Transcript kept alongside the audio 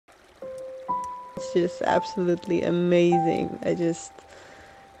It's just absolutely amazing.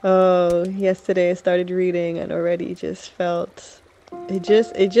 Yesterday I started reading and already just felt, I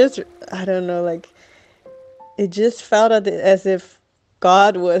don't know, like, it just felt as if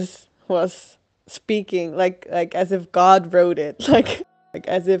God was speaking, like as if God wrote it, like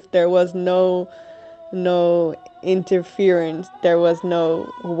as if there was no interference, there was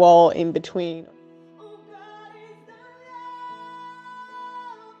no wall in between.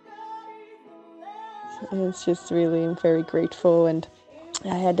 It's just really, I'm very grateful, and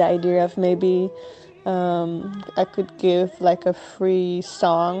I had the idea of maybe I could give like a free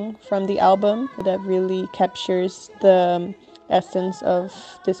song from the album that really captures the essence of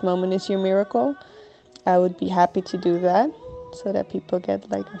This Moment Is Your Miracle. I would be happy to do that so that people get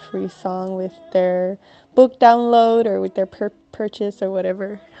like a free song with their book download or with their purchase or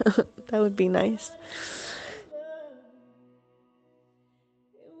whatever. That would be nice.